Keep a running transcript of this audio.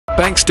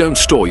Banks don't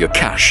store your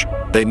cash.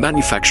 They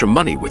manufacture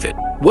money with it.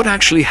 What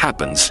actually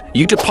happens?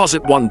 You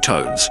deposit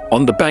 $1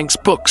 on the bank's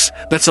books.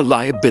 That's a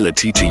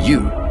liability to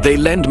you. They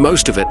lend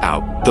most of it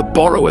out. The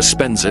borrower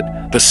spends it.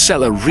 The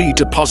seller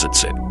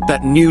redeposits it.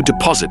 That new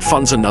deposit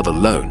funds another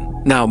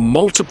loan. Now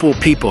multiple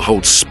people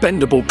hold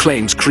spendable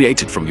claims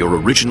created from your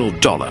original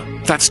dollar.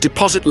 That's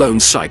deposit loan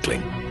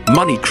cycling.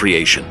 Money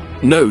creation.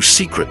 No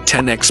secret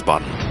 10x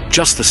button.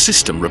 Just the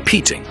system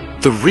repeating.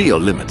 The real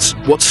limits.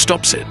 What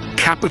stops it?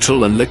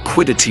 Capital and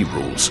liquidity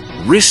rules.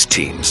 Risk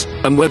teams.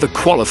 And whether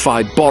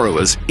qualified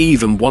borrowers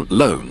even want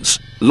loans.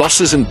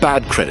 Losses and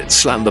bad credit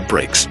slam the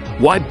brakes.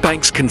 Why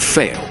banks can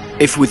fail.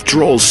 If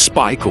withdrawals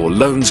spike or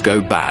loans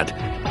go bad,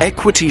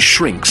 equity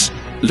shrinks,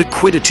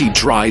 liquidity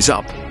dries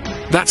up.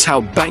 That's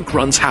how bank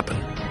runs happen.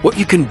 What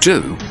you can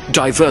do?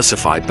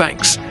 Diversify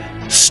banks.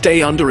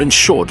 Stay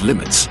underinsured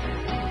limits.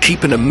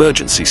 Keep an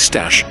emergency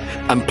stash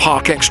and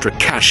park extra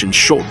cash in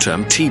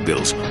short-term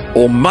T-bills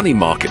or money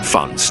market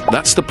funds.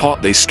 That's the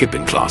part they skip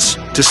in class.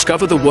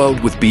 Discover the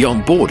world with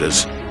Beyond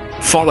Borders.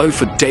 Follow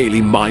for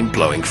daily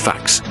mind-blowing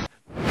facts.